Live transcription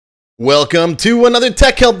Welcome to another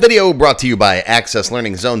TechHelp video brought to you by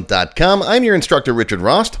AccessLearningZone.com. I'm your instructor, Richard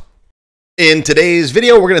Rost. In today's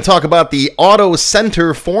video, we're going to talk about the Auto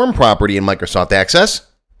Center form property in Microsoft Access.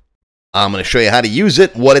 I'm going to show you how to use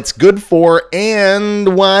it, what it's good for,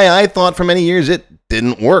 and why I thought for many years it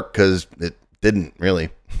didn't work, because it didn't really.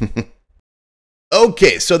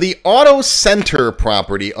 Okay, so the Auto Center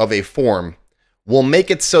property of a form will make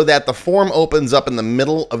it so that the form opens up in the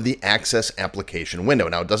middle of the Access application window.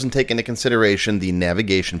 Now, it doesn't take into consideration the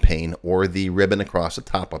navigation pane or the ribbon across the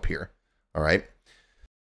top up here, all right?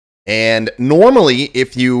 And normally,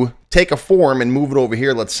 if you take a form and move it over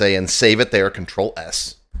here, let's say, and save it there, Control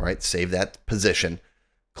S, right? Save that position,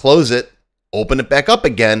 close it, open it back up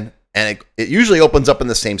again, and it usually opens up in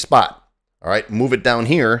the same spot, all right? Move it down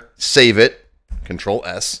here, save it, Control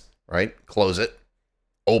S, right? Close it,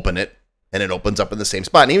 open it, and it opens up in the same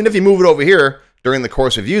spot. And even if you move it over here during the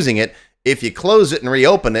course of using it, if you close it and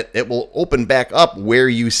reopen it, it will open back up where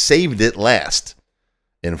you saved it last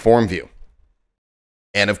in Form View.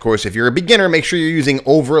 And of course, if you're a beginner, make sure you're using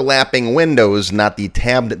overlapping windows, not the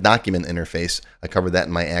tabbed document interface. I covered that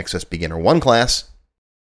in my Access Beginner 1 class.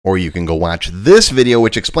 Or you can go watch this video,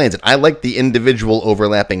 which explains it. I like the individual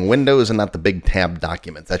overlapping windows and not the big tabbed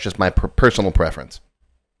documents. That's just my personal preference.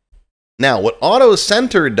 Now, what Auto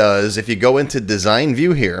Center does, if you go into Design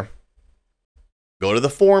View here, go to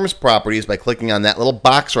the Forms properties by clicking on that little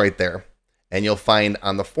box right there, and you'll find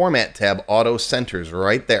on the Format tab, Auto Centers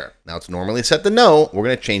right there. Now, it's normally set to no. We're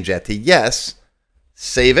going to change that to yes.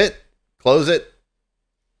 Save it, close it,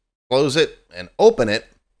 and open it,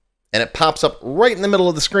 and it pops up right in the middle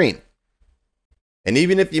of the screen. And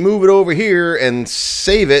even if you move it over here and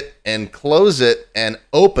save it and close it and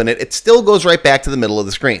open it, it still goes right back to the middle of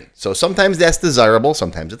the screen. So sometimes that's desirable,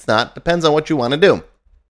 sometimes it's not. Depends on what you want to do.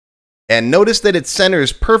 And notice that it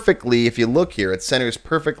centers perfectly. If you look here, it centers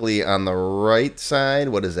perfectly on the right side.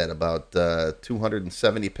 What is that, about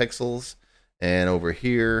 270 pixels? And over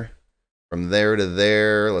here, from there to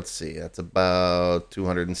there, let's see, that's about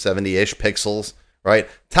 270-ish pixels, right?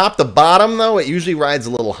 Top to bottom, though, it usually rides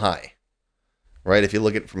a little high. Right, if you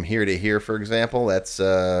look at from here to here, for example, that's,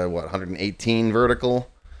 118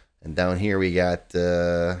 vertical. And down here we got,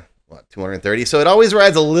 230. So it always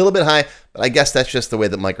rides a little bit high, but I guess that's just the way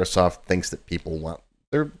that Microsoft thinks that people want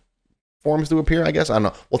their forms to appear, I guess. I don't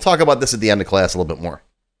know. We'll talk about this at the end of class a little bit more.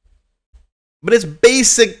 But it's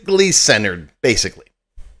basically centered, basically.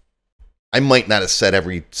 I might not have said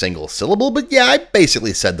every single syllable, but yeah, I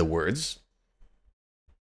basically said the words.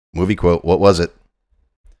 Movie quote, what was it?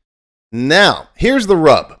 Now, here's the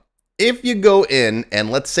rub. If you go in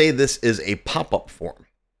and let's say this is a pop-up form,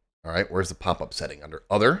 all right, where's the pop-up setting? Under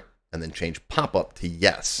Other, and then change pop-up to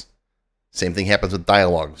yes. Same thing happens with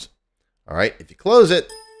dialogues. All right, if you close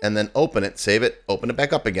it and then open it, save it, open it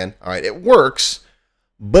back up again. All right, it works,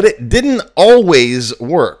 but it didn't always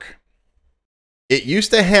work. It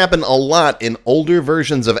used to happen a lot in older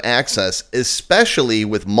versions of Access, especially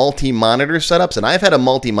with multi-monitor setups, and I've had a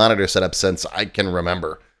multi-monitor setup since I can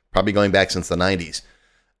remember. Probably going back since the 90s.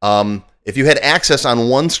 If you had access on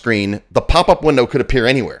one screen, the pop-up window could appear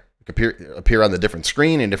anywhere. It could appear on the different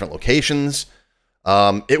screen in different locations.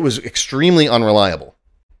 It was extremely unreliable.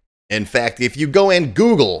 In fact, if you go and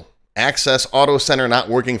Google Access Auto Center not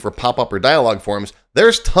working for pop-up or dialog forms,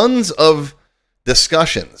 there's tons of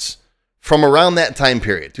discussions from around that time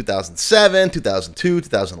period. 2007, 2002,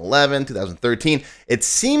 2011, 2013. It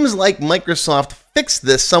seems like Microsoft fixed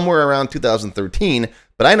this somewhere around 2013,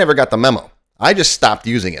 but I never got the memo. I just stopped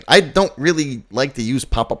using it. I don't really like to use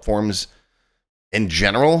pop-up forms in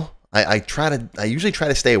general. I usually try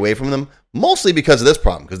to stay away from them, mostly because of this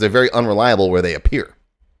problem, because they're very unreliable where they appear.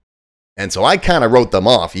 And so I kind of wrote them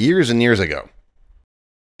off years and years ago.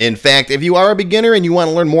 In fact, if you are a beginner and you want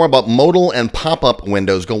to learn more about modal and pop-up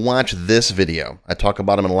windows, go watch this video. I talk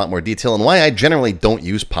about them in a lot more detail and why I generally don't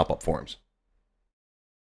use pop-up forms.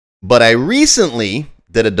 But I recently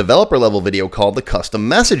did a developer level video called the custom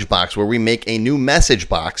message box, where we make a new message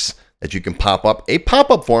box that you can pop up. A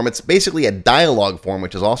pop-up form, it's basically a dialog form,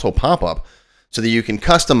 which is also pop-up, so that you can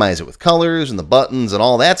customize it with colors and the buttons and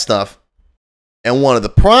all that stuff. And one of the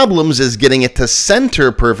problems is getting it to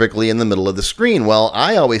center perfectly in the middle of the screen. Well,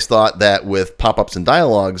 I always thought that with pop-ups and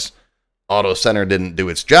dialogs, Auto Center didn't do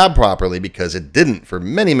its job properly, because it didn't for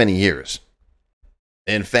many, many years.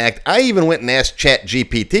 In fact, I even went and asked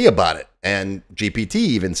ChatGPT about it, and GPT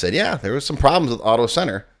even said, yeah, there was some problems with Auto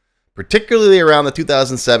Center, particularly around the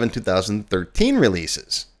 2007-2013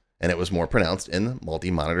 releases, and it was more pronounced in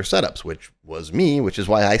multi-monitor setups, which was me, which is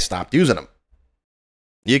why I stopped using them.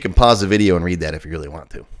 You can pause the video and read that if you really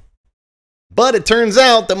want to. But it turns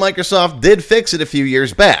out that Microsoft did fix it a few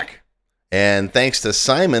years back. And thanks to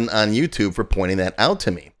Simon on YouTube for pointing that out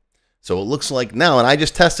to me. So it looks like now, and I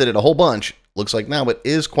just tested it a whole bunch, looks like now it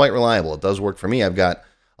is quite reliable. It does work for me. I've got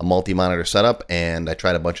a multi-monitor setup, and I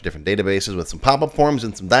tried a bunch of different databases with some pop-up forms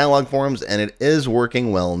and some dialog forms, and it is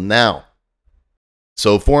working well now.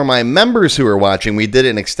 So for my members who are watching, we did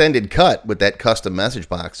an extended cut with that custom message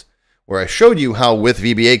box where I showed you how with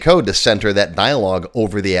VBA code to center that dialog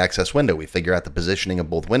over the access window. We figure out the positioning of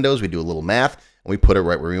both windows, we do a little math, and we put it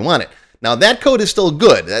right where we want it. Now that code is still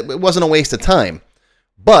good. It wasn't a waste of time,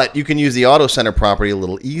 but you can use the auto center property a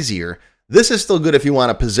little easier. This is still good if you want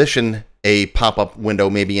to position a pop-up window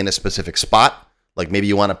maybe in a specific spot, like maybe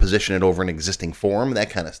you want to position it over an existing form, that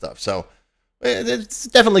kind of stuff. So it's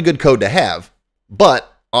definitely good code to have,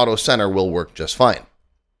 but auto center will work just fine.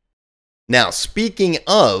 Now, speaking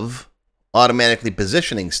of automatically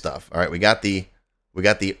positioning stuff, all right, we got the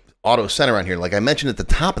auto center on here. Like I mentioned at the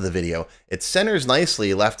top of the video, it centers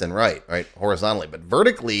nicely left and right, horizontally, but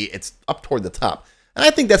vertically it's up toward the top. And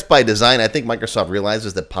I think that's by design. I think Microsoft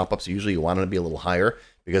realizes that pop-ups usually you want them to be a little higher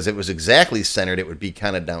because it was exactly centered. It would be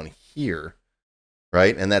kind of down here,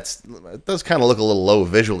 right? And it does kind of look a little low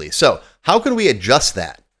visually. So how can we adjust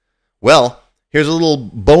that? Well, here's a little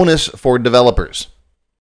bonus for developers.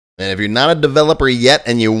 And if you're not a developer yet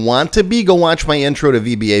and you want to be, go watch my intro to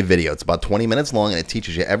VBA video. It's about 20 minutes long and it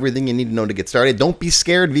teaches you everything you need to know to get started. Don't be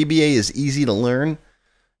scared. VBA is easy to learn. And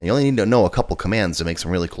you only need to know a couple commands to make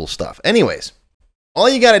some really cool stuff. Anyways, all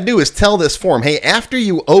you got to do is tell this form, hey, after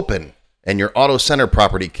you open and your auto center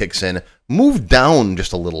property kicks in, move down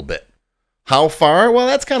just a little bit. How far? Well,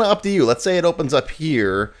 that's kind of up to you. Let's say it opens up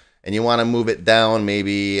here and you want to move it down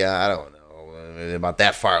maybe, I don't know, about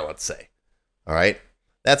that far, let's say. All right.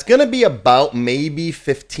 That's going to be about maybe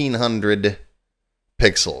 1,500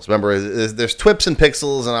 pixels. Remember, there's TWIPs and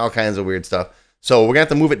pixels and all kinds of weird stuff. So we're going to have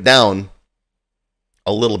to move it down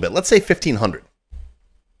a little bit. Let's say 1,500.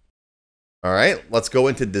 All right, let's go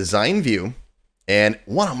into design view. And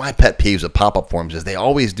one of my pet peeves with pop-up forms is they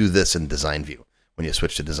always do this in design view when you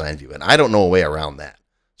switch to design view. And I don't know a way around that.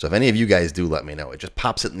 So if any of you guys do, let me know. It just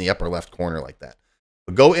pops it in the upper left corner like that.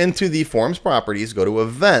 But go into the forms properties, go to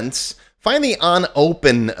events, find the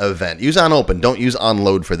onOpen event. Use onOpen. Don't use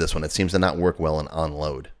onload for this one. It seems to not work well in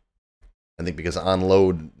onload. I think because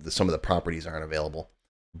onload, some of the properties aren't available.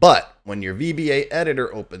 But when your VBA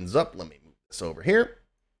editor opens up, let me move this over here.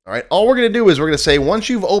 All right, all we're going to do is we're going to say, once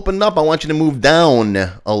you've opened up, I want you to move down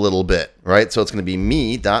a little bit, right? So it's going to be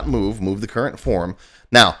me.move, move the current form.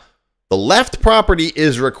 Now, the left property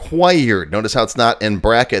is required. Notice how it's not in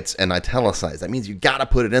brackets and italicized. That means you got to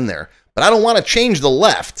put it in there. But I don't want to change the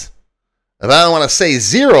left. If I don't want to say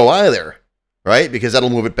 0 either, right? Because that'll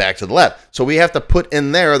move it back to the left. So we have to put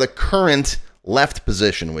in there the current left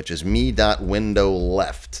position, which is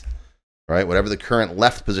me.window_left, right? Whatever the current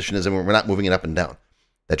left position is, and we're not moving it up and down.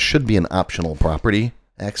 That should be an optional property,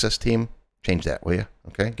 Access team. Change that, will you?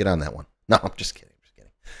 Okay, get on that one. No, I'm just kidding.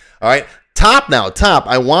 All right, top now, top.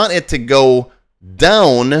 I want it to go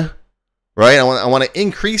down, right? I want to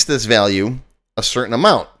increase this value a certain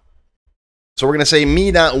amount. So we're going to say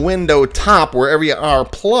me.window top, wherever you are,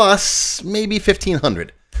 plus maybe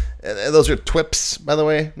 1,500. Those are TWIPs, by the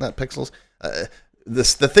way, not pixels. The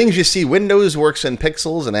things you see, Windows works in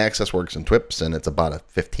pixels and Access works in TWIPs, and it's about a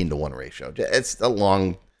 15:1 ratio. It's a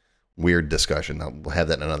long, weird discussion. I'll have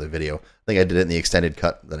that in another video. I think I did it in the extended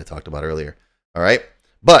cut that I talked about earlier. All right,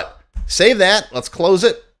 but save that. Let's close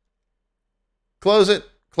it. Close it.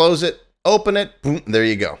 Close it. Open it. Boom. There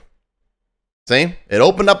you go. See? It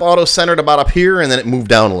opened up auto-centered about up here, and then it moved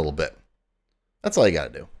down a little bit. That's all you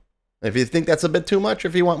got to do. If you think that's a bit too much, or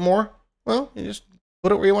if you want more, well, you just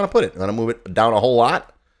put it where you want to put it. You want to move it down a whole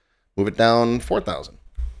lot? Move it down 4,000.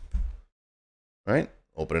 All right?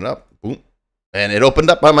 Open it up. Boom. And it opened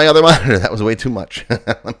up on my other monitor. That was way too much.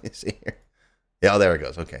 Let me see here. Yeah, oh, there it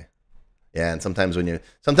goes. Okay. Yeah, and sometimes when you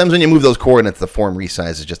move those coordinates, the form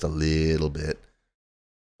resizes just a little bit.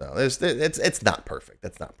 So it's not perfect.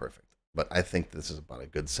 That's not perfect. But I think this is about a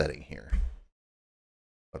good setting here.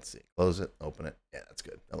 Let's see. Close it. Open it. Yeah, that's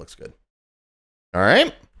good. That looks good. All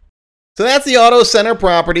right. So that's the auto center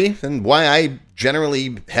property and why I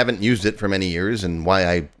generally haven't used it for many years and why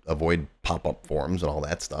I avoid pop-up forms and all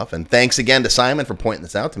that stuff. And thanks again to Simon for pointing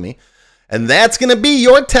this out to me. And that's going to be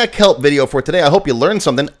your tech help video for today. I hope you learned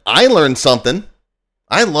something. I learned something.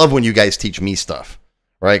 I love when you guys teach me stuff,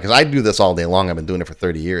 right? Because I do this all day long. I've been doing it for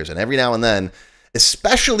 30 years. And every now and then,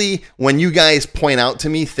 especially when you guys point out to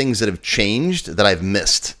me things that have changed that I've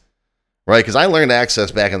missed, right? Because I learned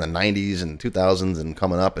Access back in the 90s and 2000s and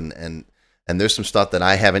coming up, and there's some stuff that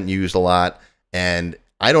I haven't used a lot, and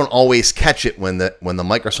I don't always catch it when the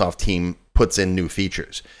Microsoft team puts in new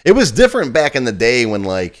features. It was different back in the day when,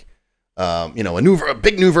 like, a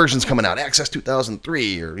big new version's coming out, Access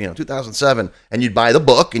 2003 or 2007, and you'd buy the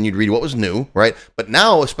book and you'd read what was new, right? But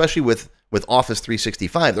now, especially with Office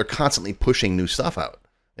 365, they're constantly pushing new stuff out,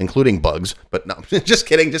 including bugs. But no, just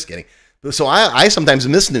kidding. So I sometimes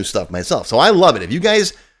miss new stuff myself. So I love it. If you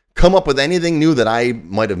guys come up with anything new that I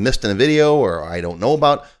might have missed in a video or I don't know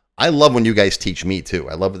about, I love when you guys teach me too.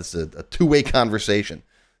 I love this, a two-way conversation.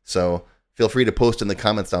 So feel free to post in the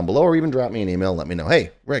comments down below or even drop me an email and let me know, hey,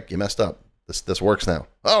 Rick, you messed up. This works now.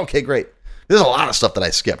 Oh, okay, great. There's a lot of stuff that I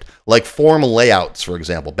skipped, like form layouts, for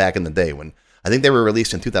example, back in the day when I think they were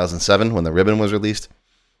released in 2007 when the ribbon was released.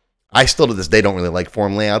 I still to this day don't really like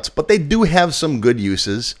form layouts, but they do have some good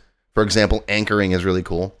uses. For example, anchoring is really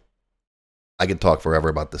cool. I could talk forever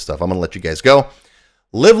about this stuff. I'm going to let you guys go.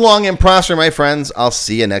 Live long and prosper, my friends. I'll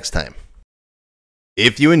see you next time.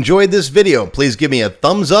 If you enjoyed this video, please give me a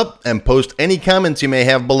thumbs up and post any comments you may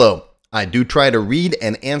have below. I do try to read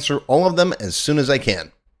and answer all of them as soon as I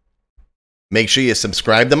can. Make sure you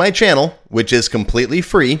subscribe to my channel, which is completely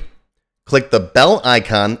free. Click the bell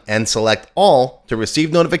icon and select all to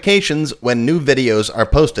receive notifications when new videos are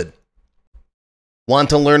posted. Want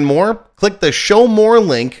to learn more? Click the Show More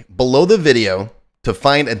link below the video to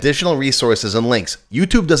find additional resources and links.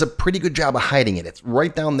 YouTube does a pretty good job of hiding it. It's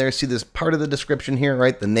right down there. See this part of the description here,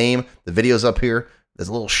 right? The name, the video's up here. There's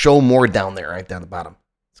a little Show More down there, right down the bottom.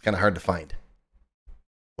 It's kind of hard to find.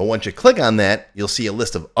 But once you click on that, you'll see a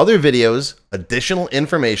list of other videos, additional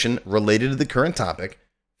information related to the current topic,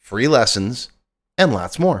 free lessons, and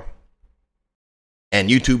lots more. And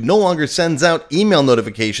YouTube no longer sends out email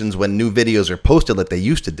notifications when new videos are posted like they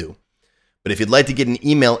used to do. But if you'd like to get an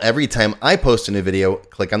email every time I post a new video,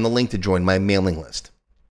 click on the link to join my mailing list.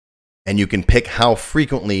 And you can pick how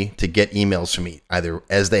frequently to get emails from me, either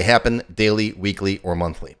as they happen, daily, weekly, or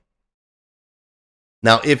monthly.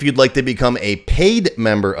 Now, if you'd like to become a paid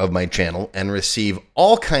member of my channel and receive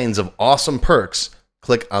all kinds of awesome perks,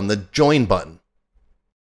 click on the Join button.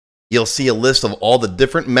 You'll see a list of all the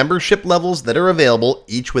different membership levels that are available,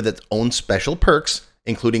 each with its own special perks,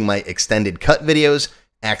 including my extended cut videos,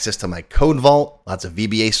 access to my code vault, lots of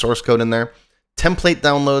VBA source code in there, template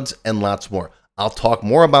downloads, and lots more. I'll talk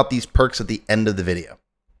more about these perks at the end of the video.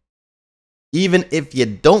 Even if you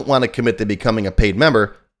don't want to commit to becoming a paid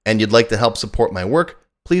member and you'd like to help support my work,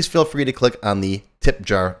 please feel free to click on the tip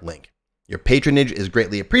jar link. Your patronage is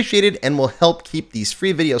greatly appreciated and will help keep these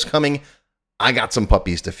free videos coming. I got some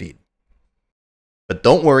puppies to feed. But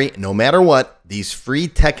don't worry, no matter what, these free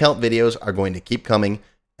tech help videos are going to keep coming.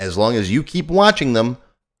 As long as you keep watching them,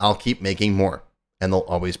 I'll keep making more, and they'll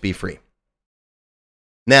always be free.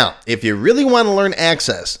 Now, if you really want to learn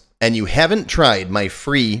Access and you haven't tried my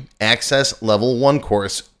free Access Level 1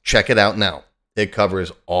 course, check it out now. It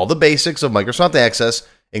covers all the basics of Microsoft Access,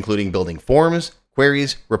 including building forms,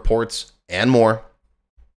 queries, reports, and more.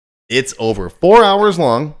 It's over 4 hours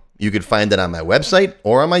long. You can find it on my website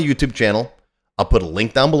or on my YouTube channel. I'll put a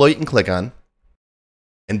link down below you can click on.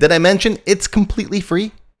 And did I mention it's completely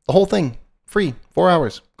free? The whole thing, free, 4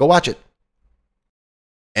 hours. Go watch it.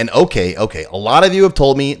 And okay, a lot of you have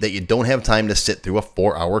told me that you don't have time to sit through a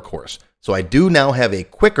 4-hour course. So I do now have a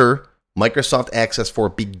quicker Microsoft Access for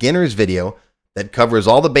Beginners video that covers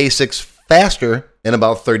all the basics faster in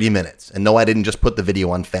about 30 minutes. And no, I didn't just put the video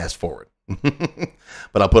on fast forward.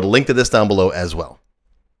 But I'll put a link to this down below as well.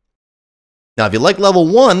 Now, if you like level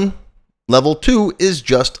 1, level 2 is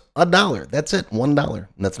just $1. That's it, $1. And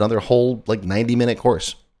that's another whole 90-minute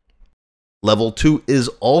course. Level 2 is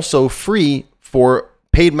also free for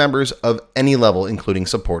paid members of any level, including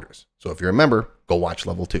supporters. So if you're a member, go watch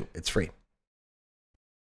level 2. It's free.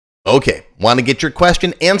 Okay, want to get your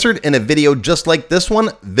question answered in a video just like this one?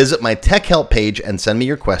 Visit my TechHelp page and send me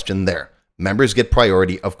your question there. Members get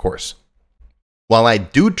priority, of course. While I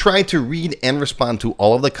do try to read and respond to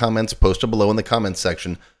all of the comments posted below in the comments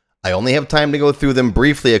section, I only have time to go through them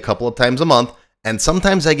briefly a couple of times a month, and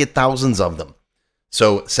sometimes I get thousands of them.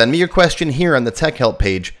 So send me your question here on the TechHelp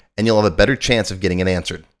page, and you'll have a better chance of getting it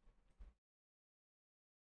answered.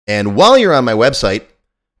 And while you're on my website,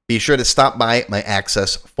 be sure to stop by my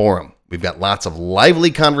Access forum. We've got lots of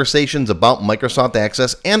lively conversations about Microsoft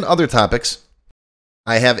Access and other topics.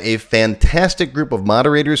 I have a fantastic group of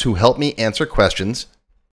moderators who help me answer questions.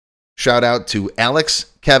 Shout out to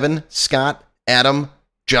Alex, Kevin, Scott, Adam,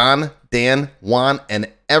 John, Dan, Juan,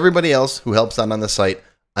 and everybody else who helps out on the site.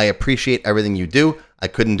 I appreciate everything you do. I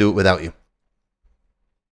couldn't do it without you.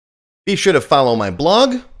 Be sure to follow my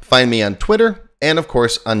blog, find me on Twitter, and of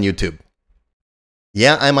course on YouTube.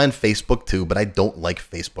 Yeah, I'm on Facebook too, but I don't like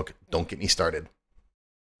Facebook. Don't get me started.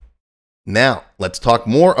 Now, let's talk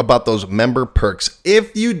more about those member perks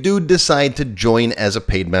if you do decide to join as a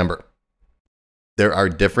paid member. There are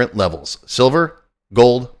different levels: silver,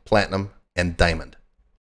 gold, platinum, and diamond.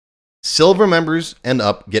 Silver members and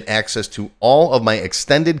up get access to all of my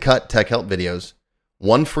extended cut TechHelp videos,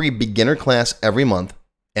 one free beginner class every month,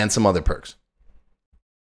 and some other perks.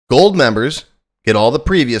 Gold members get all the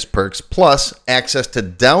previous perks, plus access to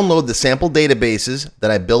download the sample databases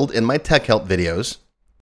that I build in my TechHelp videos,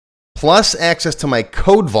 plus access to my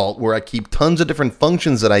code vault where I keep tons of different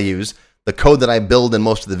functions that I use, the code that I build in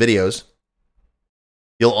most of the videos.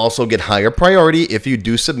 You'll also get higher priority if you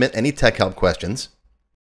do submit any TechHelp questions.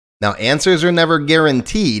 Now, answers are never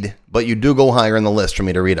guaranteed, but you do go higher in the list for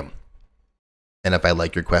me to read them. And if I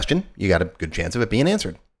like your question, you got a good chance of it being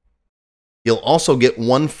answered. You'll also get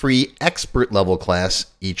one free expert level class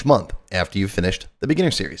each month after you've finished the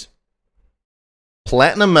beginner series.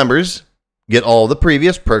 Platinum members get all the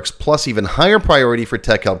previous perks plus even higher priority for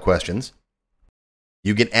TechHelp questions.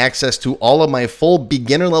 You get access to all of my full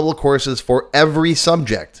beginner level courses for every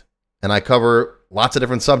subject. And I cover lots of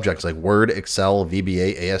different subjects like Word, Excel,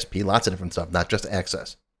 VBA, ASP, lots of different stuff, not just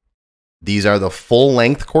Access. These are the full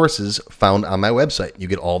length courses found on my website. You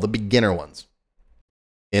get all the beginner ones.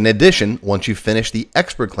 In addition, once you finish the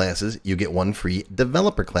expert classes, you get one free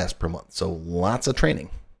developer class per month. So lots of training.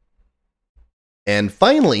 And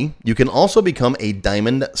finally, you can also become a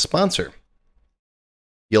Diamond sponsor.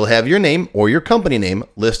 You'll have your name or your company name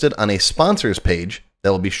listed on a sponsors page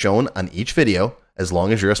that will be shown on each video as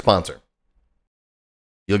long as you're a sponsor.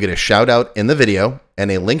 You'll get a shout out in the video and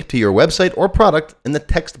a link to your website or product in the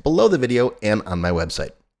text below the video and on my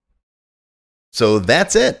website. So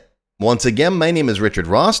that's it. Once again, my name is Richard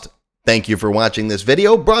Rost. Thank you for watching this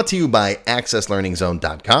video brought to you by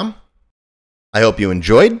AccessLearningZone.com. I hope you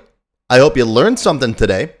enjoyed. I hope you learned something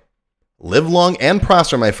today. Live long and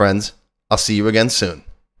prosper, my friends. I'll see you again soon.